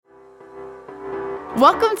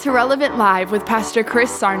Welcome to Relevant Live with Pastor Chris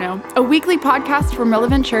Sarno, a weekly podcast from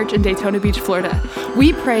Relevant Church in Daytona Beach, Florida.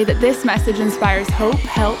 We pray that this message inspires hope,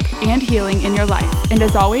 help, and healing in your life. And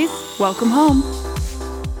as always, welcome home.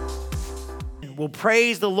 Well,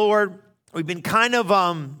 praise the Lord. We've been kind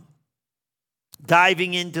of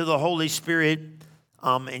diving into the Holy Spirit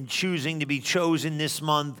and choosing to be chosen this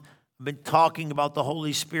month. I've been talking about the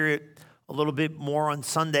Holy Spirit a little bit more on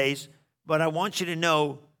Sundays, but I want you to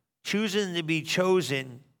know choosing to be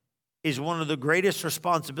chosen is one of the greatest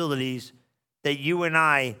responsibilities that you and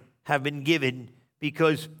I have been given,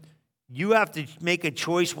 because you have to make a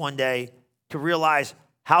choice one day to realize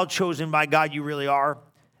how chosen by God you really are,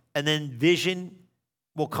 and then vision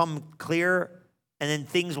will come clear, and then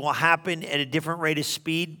things will happen at a different rate of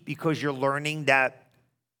speed because you're learning that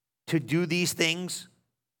to do these things,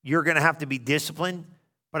 you're going to have to be disciplined,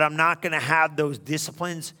 but I'm not going to have those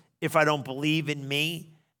disciplines if I don't believe in me.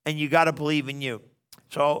 And you got to believe in you.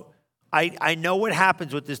 So I know what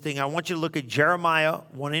happens with this thing. I want you to look at Jeremiah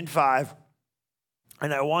 1:5.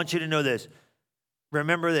 And I want you to know this.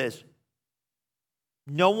 Remember this.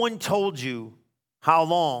 No one told you how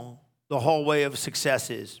long the hallway of success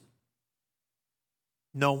is.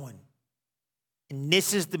 No one. And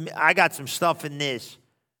this is I got some stuff in this.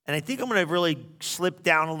 And I think I'm going to really slip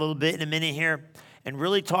down a little bit in a minute here and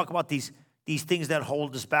really talk about these things that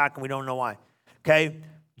hold us back and we don't know why. Okay?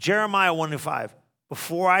 Jeremiah 1:5,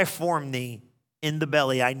 before I formed thee in the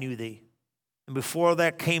belly, I knew thee. And before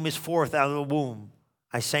that camest forth out of the womb,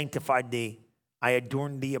 I sanctified thee. I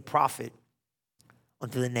adorned thee a prophet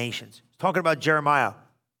unto the nations. It's talking about Jeremiah.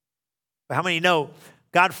 But how many know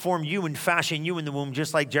God formed you and fashioned you in the womb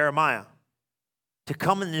just like Jeremiah? To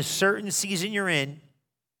come in this certain season you're in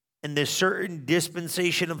this certain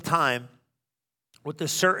dispensation of time, with a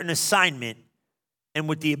certain assignment, and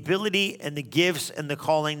with the ability and the gifts and the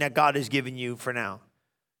calling that God has given you for now.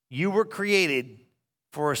 You were created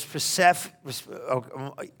for a specific,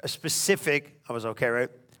 I was okay, right?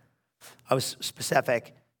 I was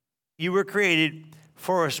specific. You were created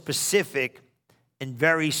for a specific and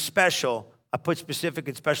very special. I put specific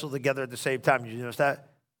and special together at the same time. Did you notice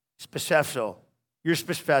that? Special. You're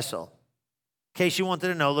special. In case you wanted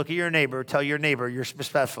to know, look at your neighbor. Tell your neighbor you're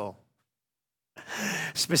special.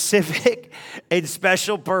 Specific and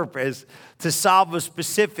special purpose to solve a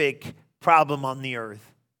specific problem on the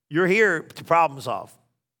earth. You're here to problem solve.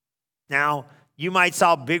 Now, you might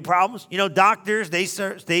solve big problems. You know, doctors, they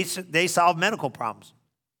solve medical problems.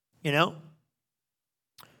 You know,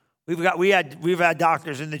 we've had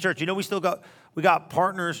doctors in the church. You know, we got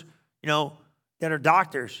partners, you know, that are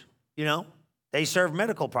doctors. You know, they serve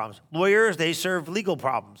medical problems. Lawyers, they serve legal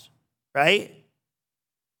problems, right?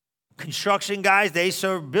 Construction guys, they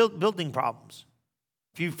serve building problems.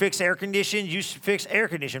 If you fix air conditions, you fix air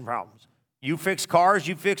condition problems. You fix cars,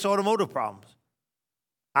 you fix automotive problems.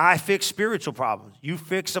 I fix spiritual problems. You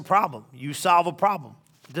fix a problem. You solve a problem.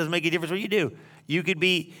 It doesn't make a difference what you do. You could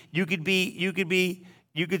be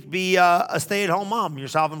a stay-at-home mom. You're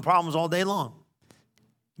solving problems all day long.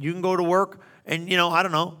 You can go to work and, you know, I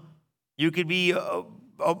don't know. You could be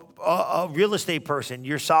a real estate person.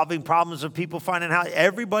 You're solving problems of people finding out.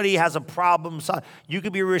 Everybody has a problem. You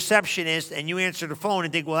could be a receptionist and you answer the phone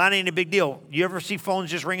and think, well, that ain't a big deal. You ever see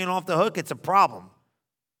phones just ringing off the hook? It's a problem.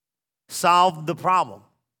 Solve the problem.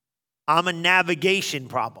 I'm a navigation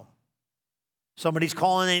problem. Somebody's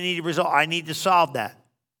calling, they need a result. I need to solve that.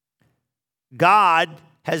 God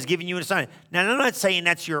has given you an assignment. Now, I'm not saying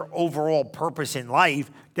that's your overall purpose in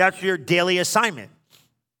life. That's your daily assignment.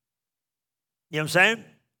 You know what I'm saying?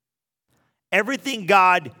 Everything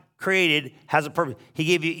God created has a purpose. He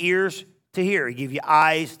gave you ears to hear. He gave you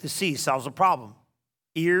eyes to see. Solves a problem.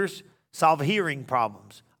 Ears solve hearing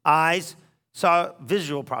problems. Eyes solve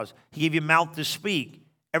visual problems. He gave you mouth to speak.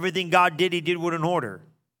 Everything God did, he did with an order.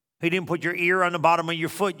 He didn't put your ear on the bottom of your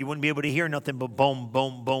foot. You wouldn't be able to hear nothing but boom,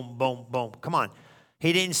 boom, boom, boom, boom. Come on.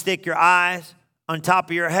 He didn't stick your eyes on top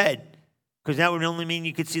of your head, because that would only mean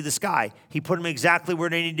you could see the sky. He put them exactly where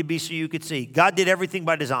they needed to be so you could see. God did everything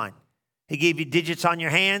by design. He gave you digits on your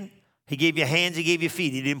hand. He gave you hands. He gave you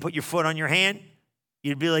feet. He didn't put your foot on your hand.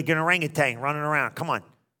 You'd be like an orangutan running around. Come on.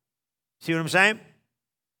 See what I'm saying?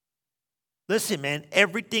 Listen, man,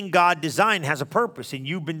 everything God designed has a purpose, and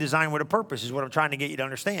you've been designed with a purpose is what I'm trying to get you to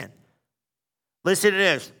understand. Listen to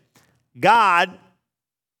this. God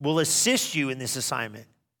will assist you in this assignment.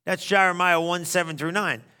 That's Jeremiah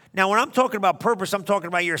 1:7-9. Now, when I'm talking about purpose, I'm talking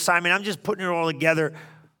about your assignment. I'm just putting it all together.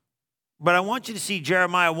 But I want you to see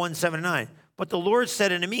Jeremiah 1:7-9. But the Lord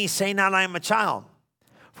said unto me, say not, I am a child.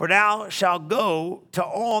 For thou shalt go to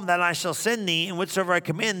all that I shall send thee, and whatsoever I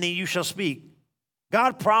command thee, you shall speak.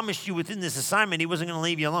 God promised you within this assignment he wasn't going to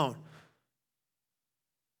leave you alone.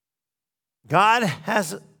 God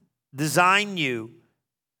has designed you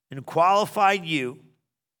and qualified you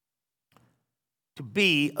to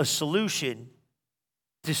be a solution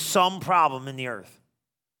to some problem in the earth.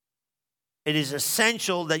 It is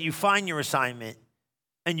essential that you find your assignment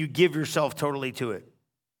and you give yourself totally to it.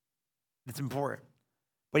 It's important.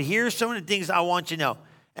 But here's some of the things I want you to know.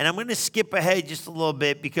 And I'm going to skip ahead just a little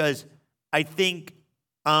bit because I think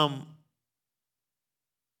I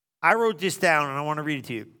wrote this down and I want to read it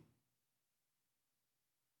to you.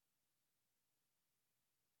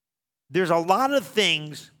 There's a lot of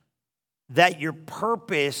things that your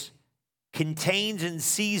purpose contains in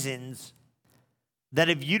seasons that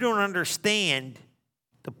if you don't understand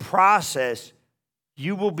the process,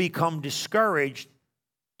 you will become discouraged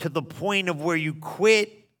to the point of where you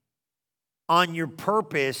quit on your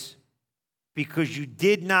purpose because you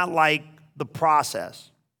did not like the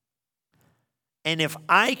process. And if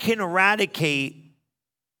I can eradicate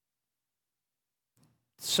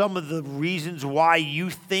some of the reasons why you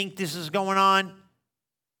think this is going on,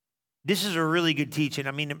 this is a really good teaching.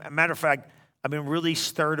 I mean, as a matter of fact, I've been really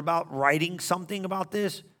stirred about writing something about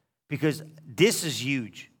this because this is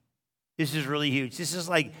huge. This is really huge. This is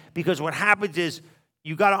like, because what happens is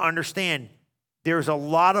you got to understand there's a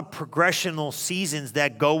lot of progressional seasons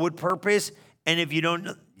that go with purpose. And if you don't,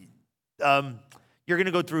 you're going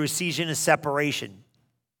to go through a season of separation.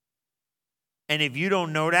 And if you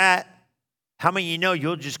don't know that, how many of you know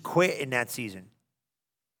you'll just quit in that season?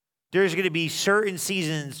 There's going to be certain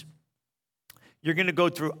seasons you're going to go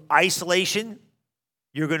through isolation.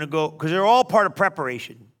 You're going to go, because they're all part of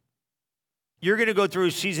preparation. You're going to go through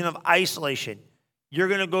a season of isolation. You're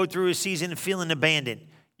going to go through a season of feeling abandoned.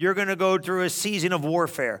 You're going to go through a season of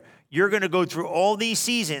warfare. You're going to go through all these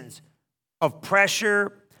seasons of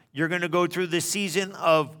pressure. You're going to go through the season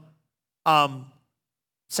of,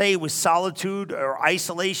 say it was solitude or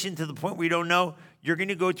isolation to the point where you don't know. You're going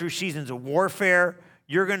to go through seasons of warfare.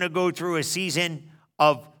 You're going to go through a season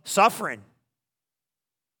of suffering.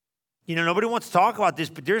 You know, nobody wants to talk about this,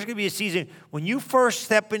 but there's going to be a season when you first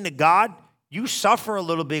step into God, you suffer a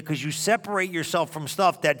little bit because you separate yourself from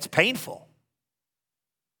stuff that's painful.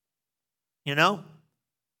 You know?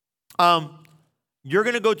 You're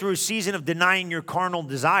going to go through a season of denying your carnal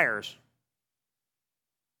desires.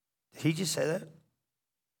 Did he just say that?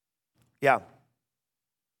 Yeah.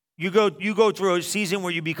 You go through a season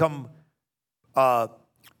where you become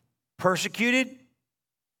persecuted.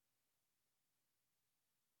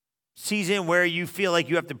 Season where you feel like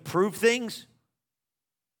you have to prove things.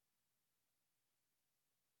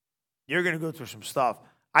 You're going to go through some stuff.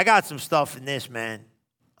 I got some stuff in this, man.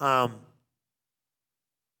 I'm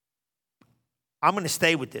going to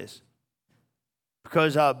stay with this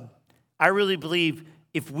because I really believe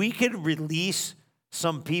if we could release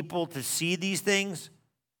some people to see these things,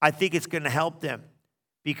 I think it's going to help them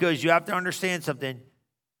because you have to understand something.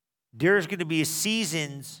 There's going to be a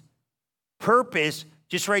season's purpose.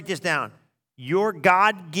 Just write this down. Your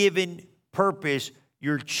God-given purpose,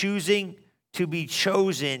 you're choosing to be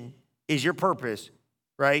chosen is your purpose,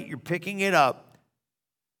 right? You're picking it up.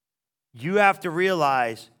 You have to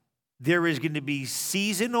realize there is going to be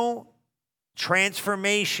seasonal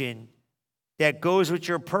transformation that goes with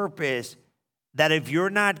your purpose that if you're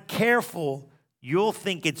not careful, you'll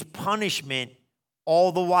think it's punishment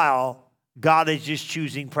all the while God is just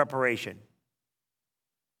choosing preparation.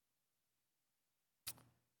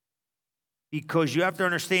 Because you have to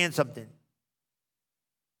understand something.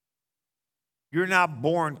 You're not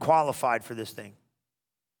born qualified for this thing.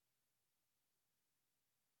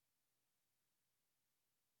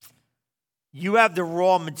 You have the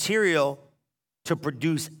raw material to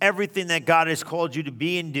produce everything that God has called you to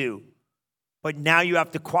be and do. But now you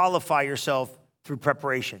have to qualify yourself through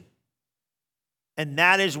preparation. And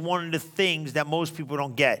that is one of the things that most people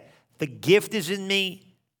don't get. The gift is in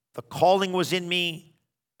me. The calling was in me.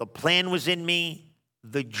 The plan was in me.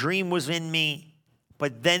 The dream was in me.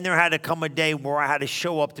 But then there had to come a day where I had to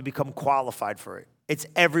show up to become qualified for it. It's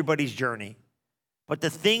everybody's journey. But the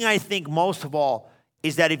thing I think most of all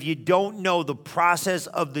is that if you don't know the process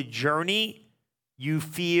of the journey, you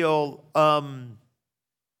feel, I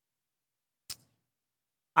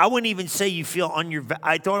wouldn't even say you feel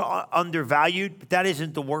undervalued, but that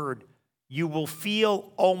isn't the word. You will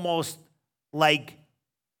feel almost like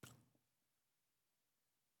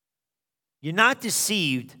you're not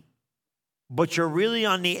deceived, but you're really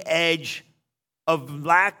on the edge of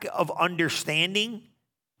lack of understanding.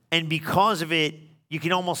 And because of it, you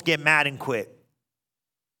can almost get mad and quit.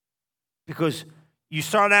 Because you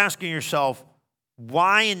start asking yourself,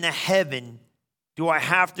 why in the heaven do I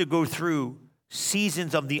have to go through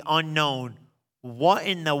seasons of the unknown? What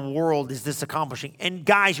in the world is this accomplishing? And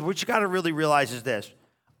guys, what you got to really realize is this.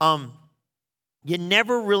 You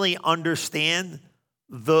never really understand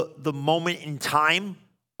the moment in time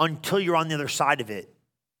until you're on the other side of it.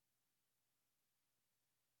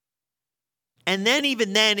 And then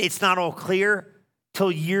even then, it's not all clear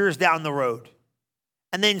till years down the road.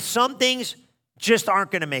 And then some things just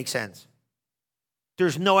aren't going to make sense.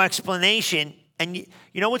 There's no explanation. And you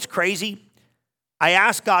know what's crazy? I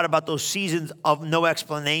asked God about those seasons of no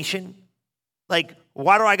explanation. Like,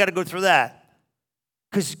 why do I got to go through that?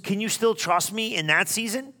 Because can you still trust me in that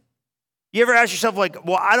season? You ever ask yourself, like,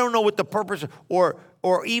 well, I don't know what the purpose, or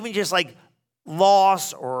even just like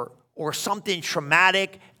loss or something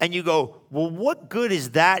traumatic, and you go, well, what good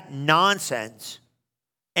is that nonsense?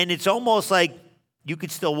 And it's almost like you could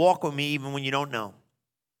still walk with me even when you don't know.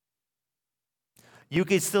 You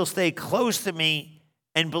could still stay close to me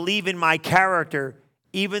and believe in my character,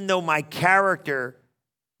 even though my character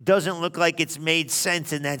doesn't look like it's made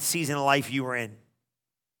sense in that season of life you were in.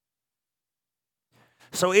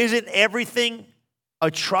 So isn't everything a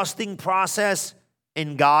trusting process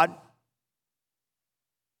in God?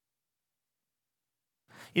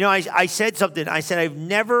 You know, I said something. I said, I've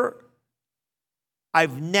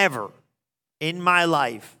never in my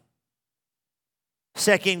life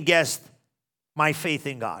second-guessed my faith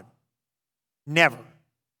in God. Never.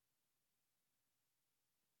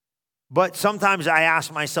 But sometimes I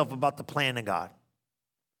ask myself about the plan of God.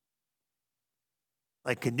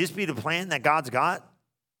 Like, could this be the plan that God's got?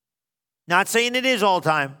 Not saying it is all the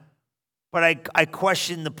time, but I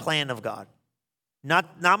question the plan of God.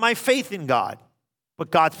 Not my faith in God,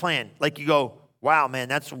 but God's plan. Like you go, wow, man,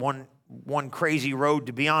 that's one crazy road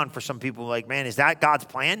to be on for some people. Like, man, is that God's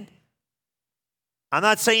plan? I'm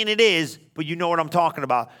not saying it is, but you know what I'm talking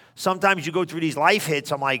about. Sometimes you go through these life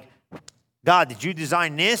hits. I'm like, God, did you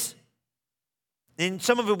design this? And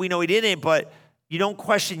some of it we know he didn't, but you don't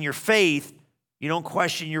question your faith. You don't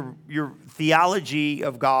question your theology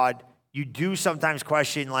of God. You do sometimes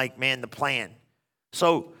question, like, man, the plan.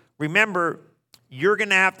 So remember, you're going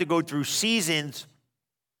to have to go through seasons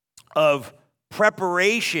of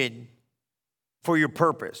preparation for your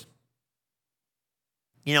purpose.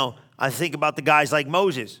 You know, I think about the guys like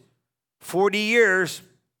Moses. 40 years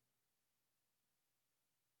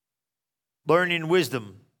learning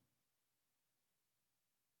wisdom.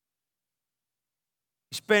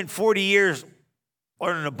 He spent 40 years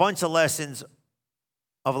learning a bunch of lessons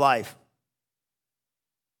of life.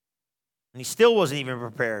 And he still wasn't even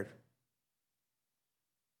prepared.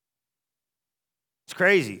 It's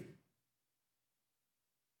crazy.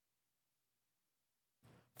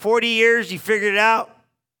 40 years, he figured it out.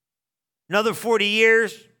 Another 40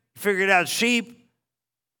 years, figured out sheep.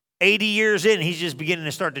 80 years in, he's just beginning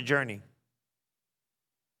to start the journey.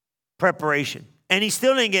 Preparation. And he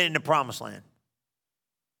still didn't get into promised land.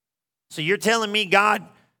 So you're telling me God's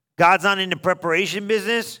not in the preparation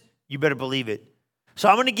business? You better believe it. So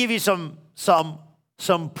I'm going to give you some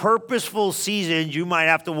purposeful seasons you might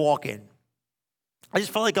have to walk in. I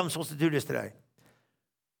just felt like I'm supposed to do this today.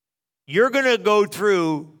 You're going to go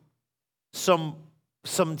through some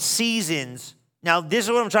seasons. Now, this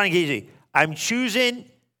is what I'm trying to get you. I'm choosing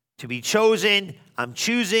to be chosen. I'm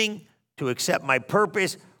choosing to accept my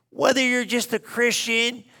purpose. Whether you're just a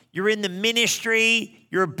Christian, you're in the ministry,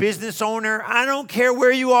 you're a business owner, I don't care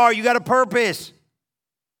where you are, you got a purpose.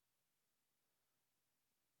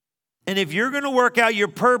 And if you're going to work out your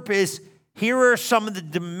purpose, here are some of the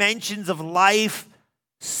dimensions of life,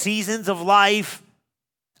 seasons of life.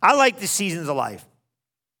 I like the seasons of life.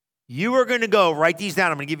 You are going to go, write these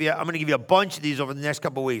down. I'm going to give you a bunch of these over the next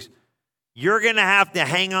couple of weeks. You're going to have to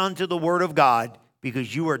hang on to the word of God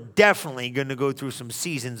because you are definitely going to go through some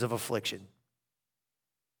seasons of affliction.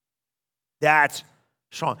 That's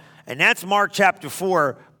strong. And that's Mark chapter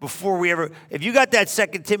 4 if you got that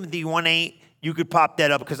 2 Timothy 1:8, you could pop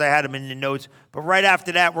that up because I had them in the notes. But right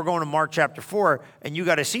after that, we're going to Mark chapter 4, and you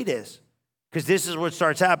got to see this because this is what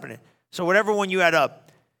starts happening. So whatever one you had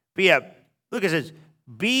up, but yeah, look, it says,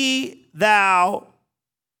 be thou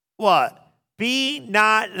what? Be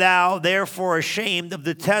not thou therefore ashamed of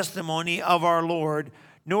the testimony of our Lord,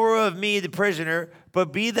 nor of me the prisoner,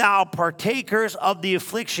 but be thou partakers of the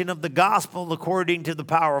affliction of the gospel according to the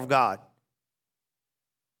power of God.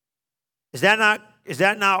 Is that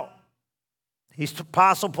not he's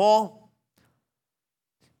Apostle Paul?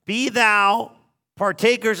 Be thou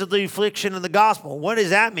partakers of the affliction of the gospel. What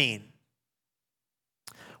does that mean?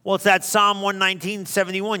 Well, it's that Psalm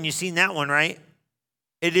 119:71. You've seen that one, right?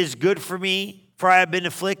 It is good for me, for I have been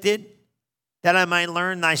afflicted, that I might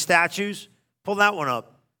learn thy statutes. Pull that one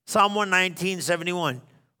up. Psalm 119:71.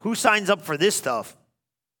 Who signs up for this stuff?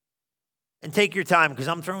 And take your time, because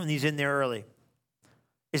I'm throwing these in there early.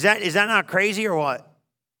 Is that not crazy or what?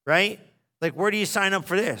 Right? Like, where do you sign up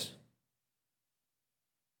for this?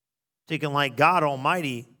 Thinking like, God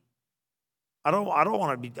Almighty, I don't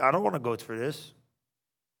want to go through this.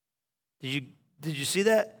 Did you see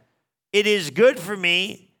that? It is good for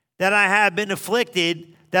me that I have been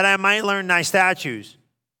afflicted, that I might learn thy statutes.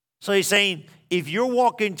 So he's saying, if you're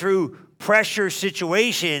walking through pressure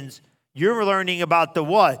situations, you're learning about the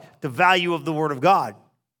what? The value of the Word of God.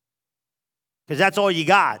 Because that's all you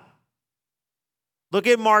got. Look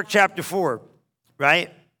at Mark chapter 4,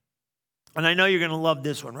 right? And I know you're going to love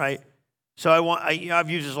this one, right? So I've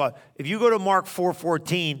used this a lot. If you go to Mark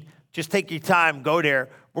 4:14, just take your time, go there.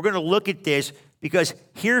 We're going to look at this because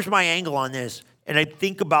here's my angle on this, and I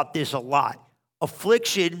think about this a lot.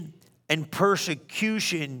 Affliction and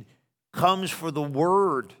persecution comes for the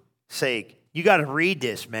word's sake. You got to read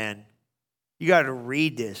this, man. You got to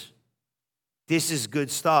read this. This is good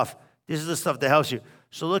stuff. This is the stuff that helps you.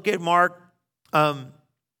 So look at Mark, and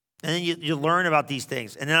then you learn about these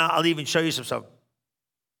things. And then I'll even show you some stuff.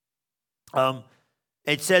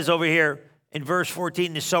 It says over here in verse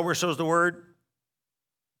 14, the sower sows the word.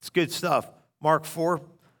 It's good stuff. Mark 4.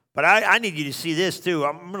 But I need you to see this too.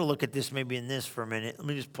 I'm going to look at this maybe in this for a minute. Let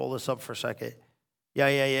me just pull this up for a second. Yeah.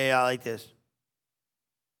 I like this.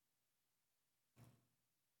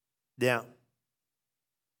 Yeah.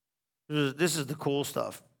 This is the cool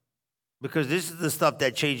stuff. Because this is the stuff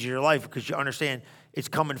that changes your life because you understand it's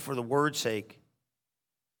coming for the word's sake.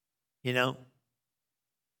 You know?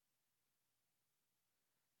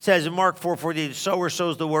 It says in Mark 4:14, the sower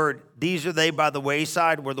sows the word. These are they by the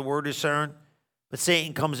wayside where the word is sown. But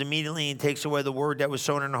Satan comes immediately and takes away the word that was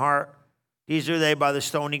sown in the heart. These are they by the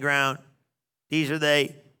stony ground. These are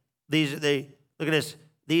they. Look at this.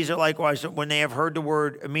 These are likewise when they have heard the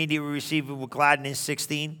word, immediately receive it with gladness,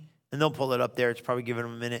 16. And they'll pull it up there. It's probably giving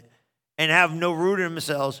them a minute. And have no root in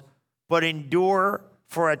themselves, but endure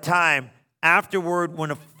for a time. Afterward,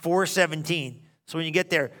 when 4:17. So when you get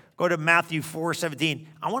there, go to Matthew 4:17.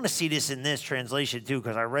 I want to see this in this translation too,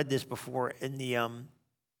 because I read this before in the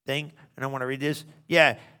thing, and I want to read this.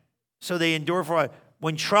 Yeah. So they endure for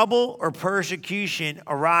when trouble or persecution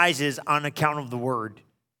arises on account of the word.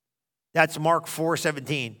 That's Mark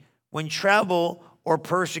 4:17. When trouble or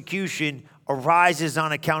persecution arises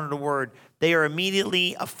on account of the word, they are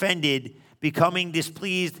immediately offended, becoming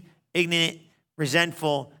displeased, ignorant,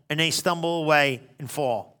 resentful, and they stumble away and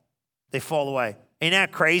fall. They fall away. Ain't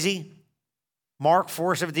that crazy? Mark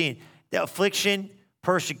 4:17. The affliction,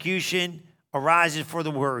 persecution arises for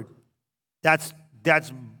the word. That's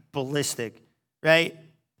ballistic, right?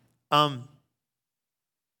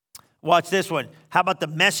 Watch this one. How about the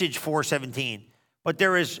Message 4:17? But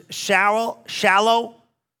there is shallow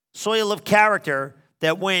soil of character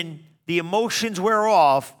that when the emotions wear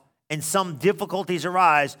off and some difficulties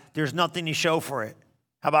arise, there's nothing to show for it.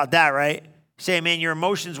 How about that, right? Say, man, your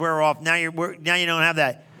emotions wear off. Now you don't have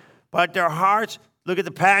that. But their hearts, look at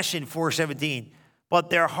the Passion 4:17. But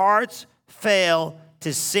their hearts fail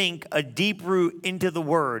to sink a deep root into the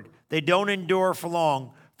word. They don't endure for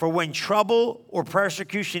long. For when trouble or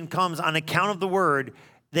persecution comes on account of the word,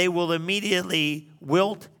 they will immediately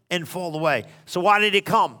wilt and fall away. So why did it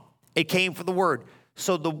come? It came for the word.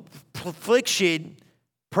 So the affliction,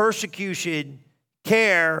 persecution,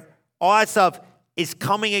 care, all that stuff is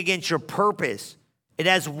coming against your purpose. It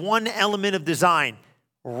has one element of design: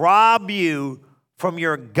 rob you from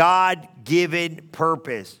your God-given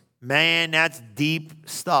purpose. Man, that's deep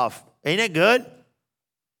stuff. Ain't it good?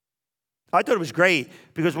 I thought it was great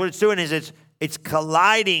because what it's doing is it's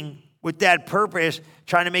colliding with that purpose,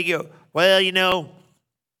 trying to make you, well, you know,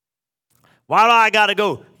 why do I got to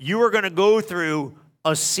go? You are going to go through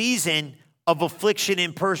a season of affliction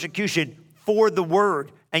and persecution for the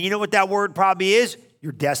word. And you know what that word probably is?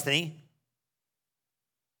 Your destiny.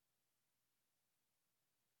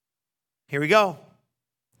 Here we go.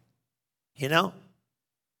 You know?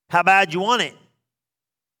 How bad you want it?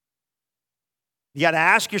 You got to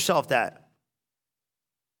ask yourself that.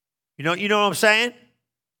 You know what I'm saying?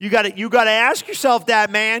 You got to ask yourself that,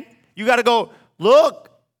 man. You got to go, look,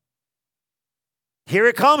 here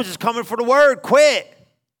it comes. It's coming for the word. Quit.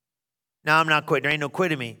 No, I'm not quitting. There ain't no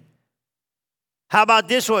quitting me. How about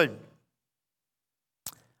this one?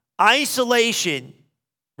 Isolation,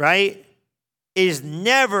 right, is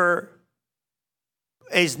never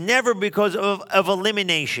because of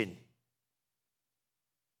elimination.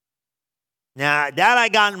 Now, that I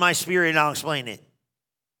got in my spirit, and I'll explain it.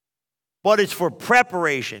 But it's for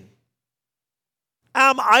preparation.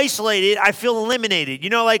 I'm isolated. I feel eliminated. You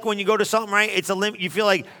know, like when you go to something, right? You feel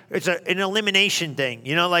like it's an elimination thing.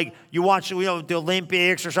 You know, like you watch, the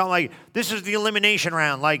Olympics or something like, this is the elimination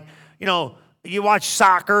round. Like, you watch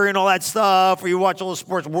soccer and all that stuff, or you watch all the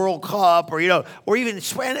sports, World Cup, or even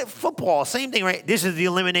football, same thing, right? This is the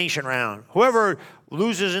elimination round. Whoever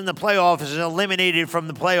loses in the playoffs is eliminated from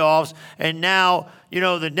the playoffs, and now,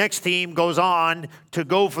 the next team goes on to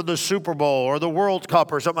go for the Super Bowl or the World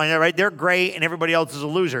Cup or something like that, right? They're great, and everybody else is a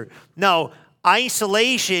loser. No,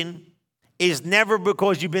 isolation is never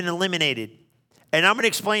because you've been eliminated. And I'm going to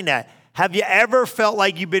explain that. Have you ever felt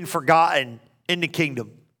like you've been forgotten in the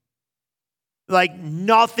kingdom? Like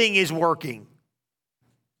nothing is working.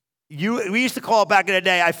 We used to call it back in the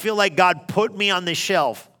day, I feel like God put me on the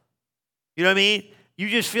shelf. You know what I mean? You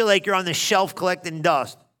just feel like you're on the shelf collecting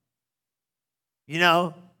dust.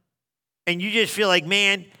 And you just feel like,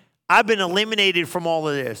 man, I've been eliminated from all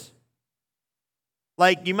of this.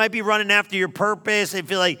 Like you might be running after your purpose and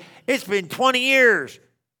feel like it's been 20 years.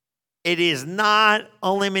 It is not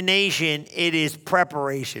elimination, it is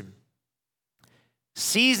preparation.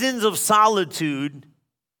 Seasons of solitude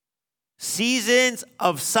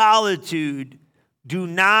do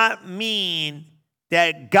not mean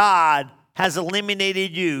that God has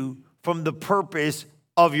eliminated you from the purpose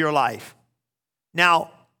of your life.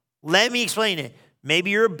 Now, let me explain it.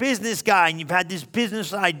 Maybe you're a business guy and you've had this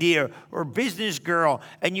business idea or business girl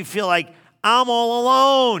and you feel like, I'm all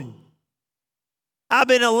alone. I've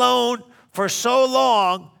been alone for so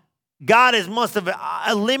long, God must have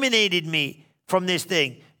eliminated me from this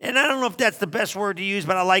thing. And I don't know if that's the best word to use,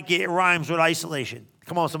 but I like it. It rhymes with isolation.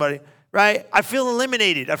 Come on, somebody. Right? I feel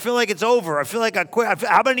eliminated. I feel like it's over. I feel like I quit.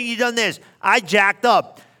 How many of you done this? I jacked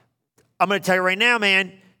up. I'm going to tell you right now,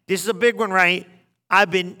 man, this is a big one, right?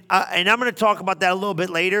 and I'm going to talk about that a little bit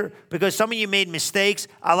later because some of you made mistakes.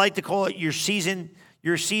 I like to call it your season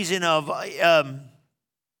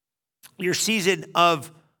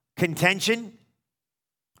of contention.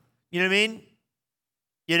 You know what I mean?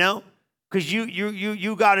 Because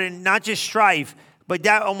you got in not just strife, but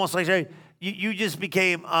that almost like you just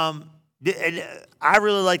became. And I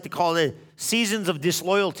really like to call it seasons of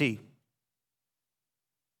disloyalty.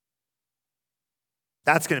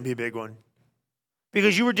 That's going to be a big one.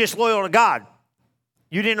 Because you were disloyal to God.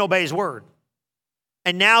 You didn't obey his word.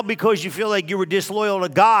 And now because you feel like you were disloyal to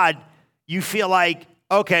God, you feel like,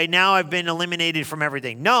 okay, now I've been eliminated from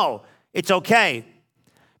everything. No, it's okay.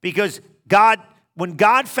 Because when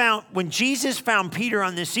Jesus found Peter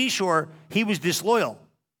on the seashore, he was disloyal.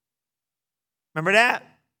 Remember that?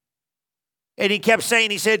 And he kept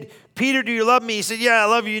saying, he said, Peter, do you love me? He said, yeah, I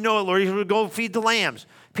love you. You know it, Lord. He said, go feed the lambs.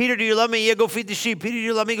 Peter, do you love me? Yeah, go feed the sheep. Peter, do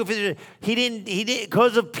you love me? Go feed the sheep. He didn't,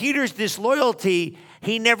 because of Peter's disloyalty,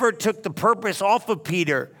 he never took the purpose off of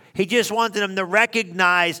Peter. He just wanted him to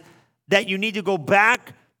recognize that you need to go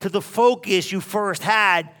back to the focus you first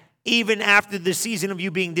had, even after the season of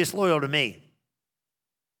you being disloyal to me.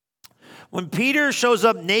 When Peter shows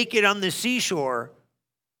up naked on the seashore,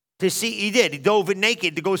 he dove in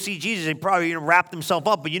naked to go see Jesus. He probably wrapped himself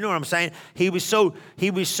up, but you know what I'm saying? He was so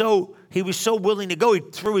willing to go. He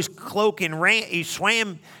threw his cloak and ran. He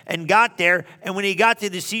swam and got there. And when he got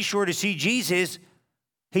to the seashore to see Jesus,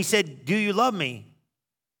 he said, do you love me?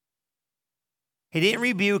 He didn't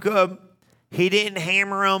rebuke him. He didn't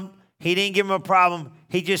hammer him. He didn't give him a problem.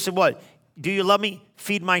 He just said, what? Do you love me?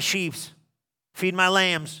 Feed my sheep. Feed my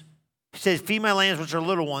lambs. He says, feed my lambs, which are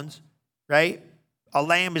little ones, right? A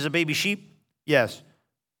lamb is a baby sheep? Yes.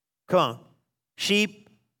 Come on. Sheep,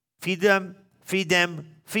 feed them, feed them,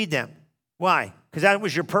 feed them. Why? Because that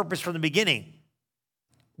was your purpose from the beginning.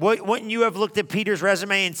 Wouldn't you have looked at Peter's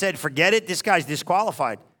resume and said, forget it, this guy's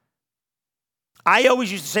disqualified? I always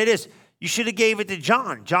used to say this, you should have gave it to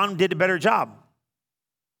John. John did a better job.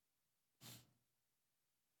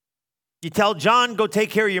 You tell John, go take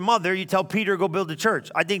care of your mother. You tell Peter, go build a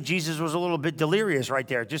church. I think Jesus was a little bit delirious right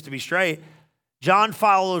there, just to be straight. John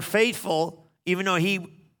followed faithful, even though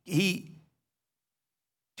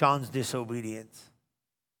John's disobedience.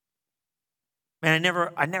 Man,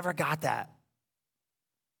 I never got that.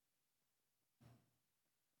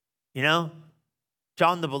 John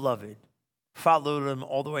the beloved followed him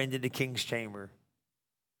all the way into the king's chamber.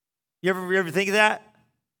 You ever think of that?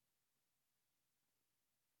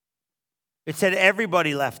 It said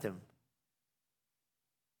everybody left him.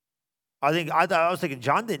 I was thinking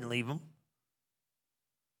John didn't leave him.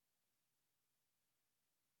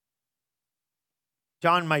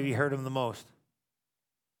 John might be hurt him the most.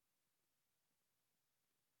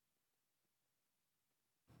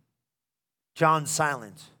 John's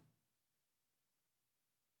silence.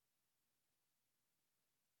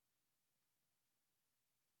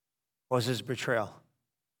 was his betrayal.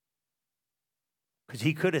 Because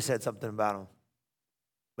he could have said something about him,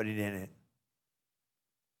 but he didn't.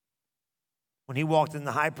 When he walked in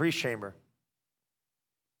the high priest chamber,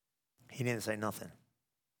 he didn't say nothing.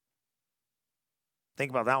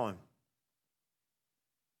 Think about that one.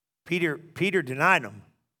 Peter denied him,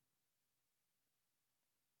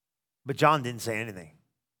 but John didn't say anything.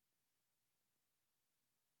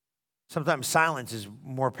 Sometimes silence is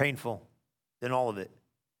more painful than all of it.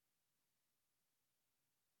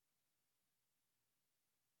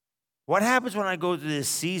 What happens when I go through this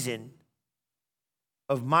season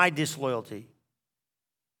of my disloyalty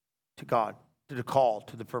to God, to the call,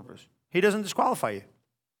 to the purpose? He doesn't disqualify you.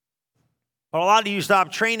 But a lot of you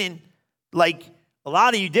stop training like a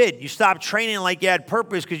lot of you did. You stopped training like you had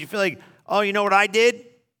purpose because you feel like, oh, you know what I did?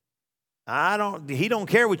 He don't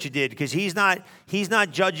care what you did because he's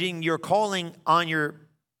not judging your calling on your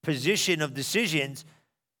position of decisions.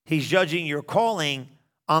 He's judging your calling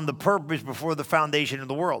on the purpose before the foundation of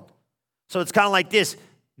the world. So it's kind of like this.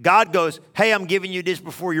 God goes, hey, I'm giving you this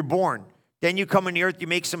before you're born. Then you come in the earth, you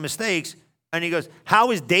make some mistakes. And he goes,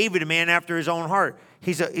 how is David a man after his own heart?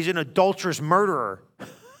 He's an adulterous murderer.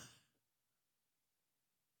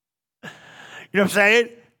 You know what I'm saying?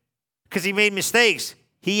 Because he made mistakes.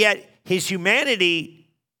 His humanity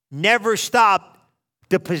never stopped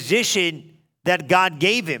the position that God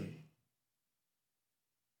gave him.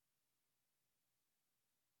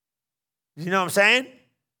 You know what I'm saying?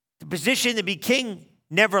 The position to be king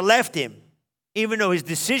never left him, even though his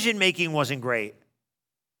decision-making wasn't great.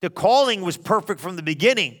 The calling was perfect from the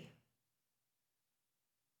beginning.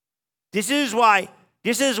 This is why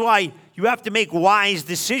you have to make wise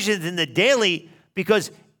decisions in the daily,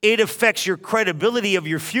 because it affects your credibility of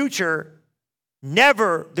your future,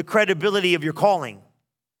 never the credibility of your calling.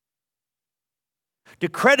 The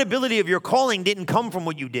credibility of your calling didn't come from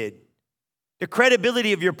what you did. The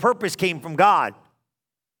credibility of your purpose came from God.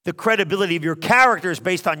 The credibility of your character is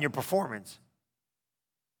based on your performance.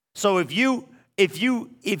 So if you,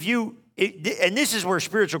 and this is where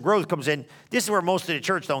spiritual growth comes in. This is where most of the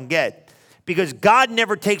church don't get. Because God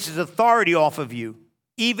never takes his authority off of you,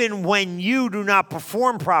 even when you do not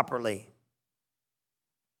perform properly.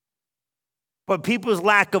 But people's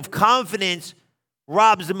lack of confidence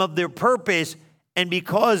robs them of their purpose, and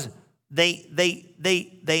because they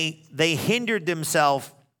hindered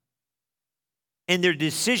themselves in their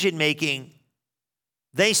decision making,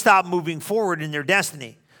 they stopped moving forward in their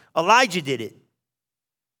destiny. Elijah did it.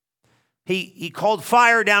 He called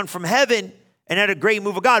fire down from heaven and had a great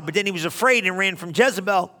move of God, but then he was afraid and ran from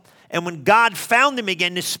Jezebel. And when God found him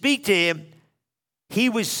again to speak to him, he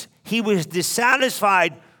was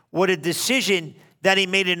dissatisfied with a decision that he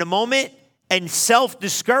made in a moment and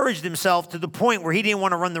self-discouraged himself to the point where he didn't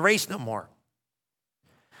want to run the race no more.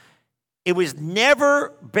 It was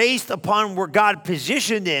never based upon where God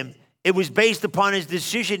positioned him. It was based upon his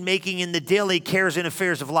decision-making in the daily cares and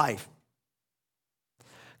affairs of life.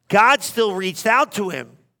 God still reached out to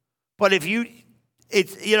him. But you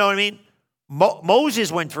know what I mean?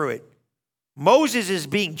 Moses went through it. Moses is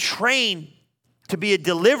being trained to be a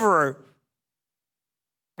deliverer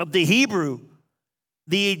of the Hebrew.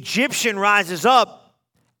 The Egyptian rises up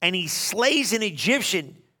and he slays an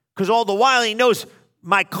Egyptian because all the while he knows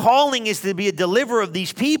my calling is to be a deliverer of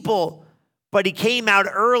these people, but he came out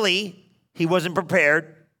early. He wasn't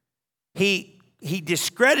prepared. He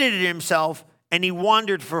discredited himself and he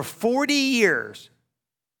wandered for 40 years.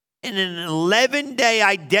 In an 11-day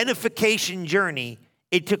identification journey,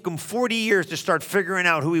 it took him 40 years to start figuring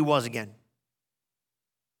out who he was again.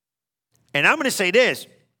 And I'm going to say this.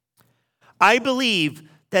 I believe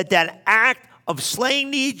that act of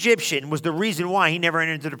slaying the Egyptian was the reason why he never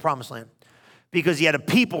entered into the promised land. Because he had a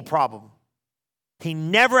people problem.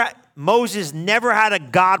 Moses never had a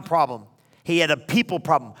God problem. He had a people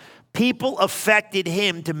problem. People affected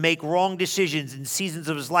him to make wrong decisions in seasons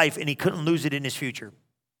of his life, and he couldn't lose it in his future.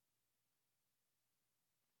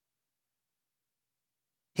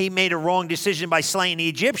 He made a wrong decision by slaying the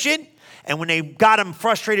Egyptian, and when they got him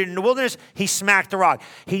frustrated in the wilderness, he smacked the rock.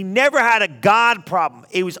 He never had a God problem.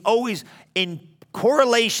 It was always in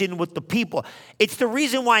correlation with the people. It's the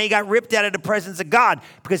reason why he got ripped out of the presence of God,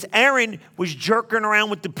 because Aaron was jerking around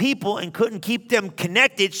with the people and couldn't keep them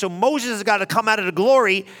connected. So Moses got to come out of the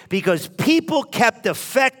glory because people kept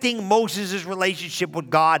affecting Moses' relationship with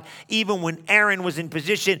God, even when Aaron was in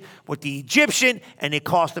position with the Egyptian, and it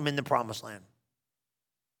cost him in the promised land.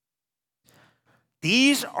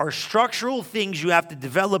 These are structural things you have to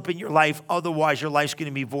develop in your life. Otherwise, your life's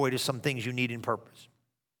going to be void of some things you need in purpose.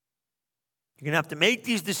 You're going to have to make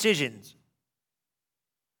these decisions.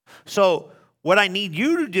 So what I need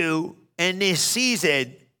you to do in this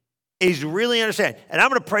season is really understand. And I'm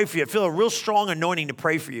going to pray for you. I feel a real strong anointing to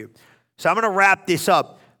pray for you. So I'm going to wrap this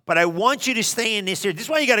up. But I want you to stay in this here. This is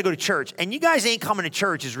why you got to go to church. And you guys ain't coming to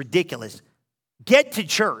church is ridiculous. Get to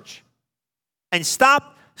church and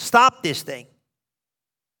stop this thing.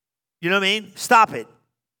 You know what I mean? Stop it.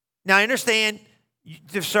 Now, I understand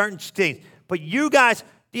there's certain things. But you guys,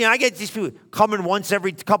 I get these people coming once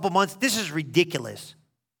every couple months. This is ridiculous.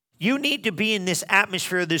 You need to be in this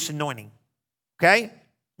atmosphere of this anointing. Okay?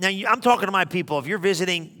 Now, I'm talking to my people. If you're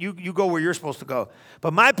visiting, you go where you're supposed to go.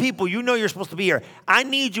 But my people, you know you're supposed to be here. I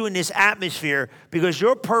need you in this atmosphere because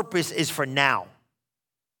your purpose is for now.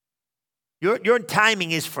 Your timing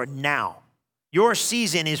is for now. Your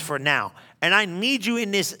season is for now. And I need you in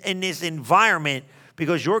this environment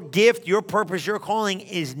because your gift, your purpose, your calling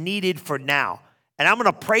is needed for now. And I'm going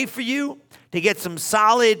to pray for you to get some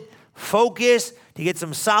solid focus, to get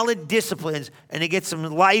some solid disciplines, and to get some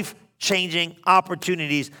life-changing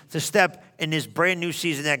opportunities to step in this brand new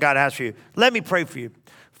season that God has for you. Let me pray for you.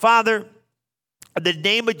 Father, in the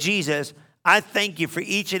name of Jesus, I thank you for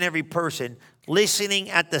each and every person listening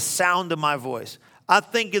at the sound of my voice. I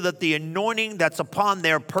thank you that the anointing that's upon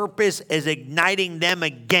their purpose is igniting them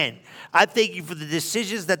again. I thank you for the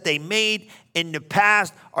decisions that they made in the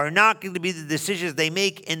past are not going to be the decisions they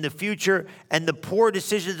make in the future, and the poor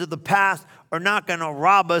decisions of the past are not going to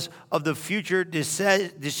rob us of the future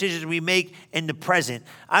decisions we make in the present.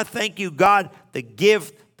 I thank you, God, the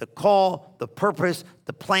gift, the call, the purpose,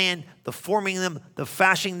 the plan, the forming them, the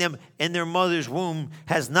fashioning them in their mother's womb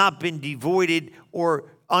has not been devoided or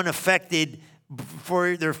unaffected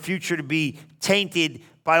for their future to be tainted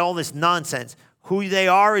by all this nonsense. Who they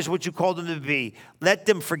are is what you called them to be. Let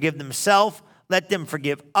them forgive themselves. Let them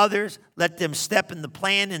forgive others. Let them step in the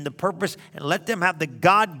plan and the purpose, and let them have the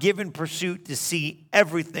God-given pursuit to see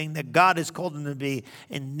everything that God has called them to be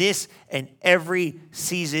in this and every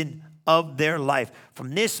season of their life.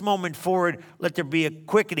 From this moment forward, let there be a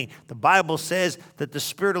quickening. The Bible says that the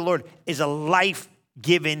Spirit of the Lord is a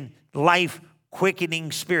life-giving,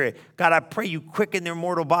 life-quickening Spirit. God, I pray you quicken their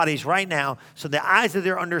mortal bodies right now so the eyes of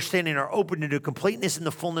their understanding are open to the completeness and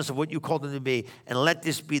the fullness of what you called them to be. And let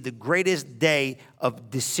this be the greatest day of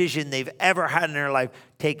decision they've ever had in their life,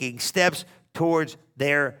 taking steps towards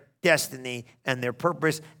their destiny and their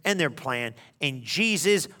purpose and their plan. In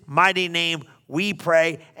Jesus' mighty name, we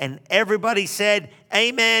pray. And everybody said,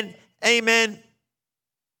 amen, amen,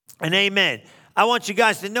 and amen. I want you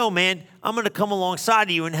guys to know, man, I'm going to come alongside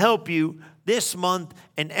of you and help you this month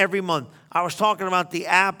and every month. I was talking about the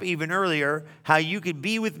app even earlier, how you could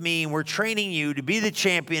be with me, and we're training you to be the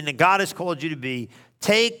champion that God has called you to be.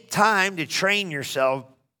 Take time to train yourself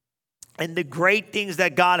and the great things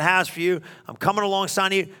that God has for you. I'm coming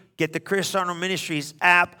alongside you. Get the Chris Sarno Ministries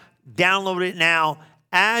app. Download it now.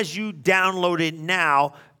 As you download it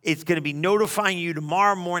now, it's going to be notifying you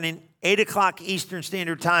tomorrow morning, 8 o'clock Eastern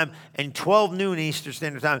Standard Time and 12 noon Eastern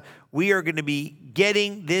Standard Time. We are going to be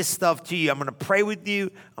getting this stuff to you. I'm going to pray with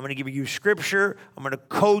you. I'm going to give you scripture. I'm going to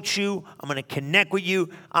coach you. I'm going to connect with you.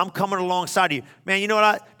 I'm coming alongside of you. Man, you know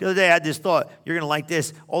what? The other day I had this thought. You're going to like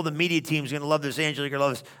this. All the media team's going to love this. Angela, you're going to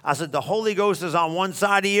love this. I said, the Holy Ghost is on one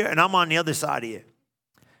side of you, and I'm on the other side of you.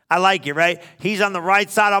 I like it, right? He's on the right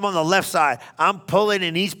side, I'm on the left side. I'm pulling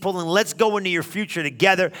and he's pulling. Let's go into your future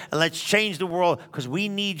together and let's change the world because we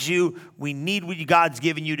need you. We need what God's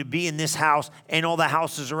given you to be in this house and all the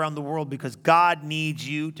houses around the world because God needs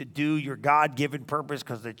you to do your God-given purpose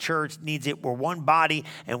because the church needs it. We're one body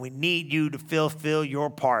and we need you to fulfill your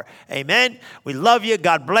part. Amen? We love you.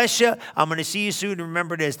 God bless you. I'm going to see you soon.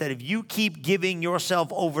 Remember this, that if you keep giving yourself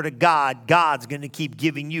over to God, God's going to keep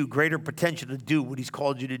giving you greater potential to do what he's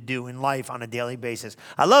called you to do in life on a daily basis.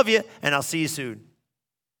 I love you, and I'll see you soon.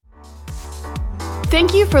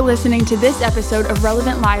 Thank you for listening to this episode of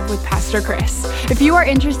Relevant Live with Pastor Chris. If you are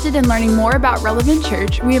interested in learning more about Relevant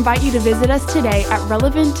Church, we invite you to visit us today at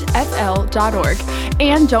relevantfl.org.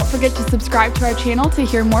 And don't forget to subscribe to our channel to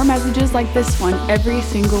hear more messages like this one every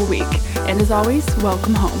single week. And as always,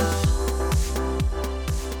 welcome home.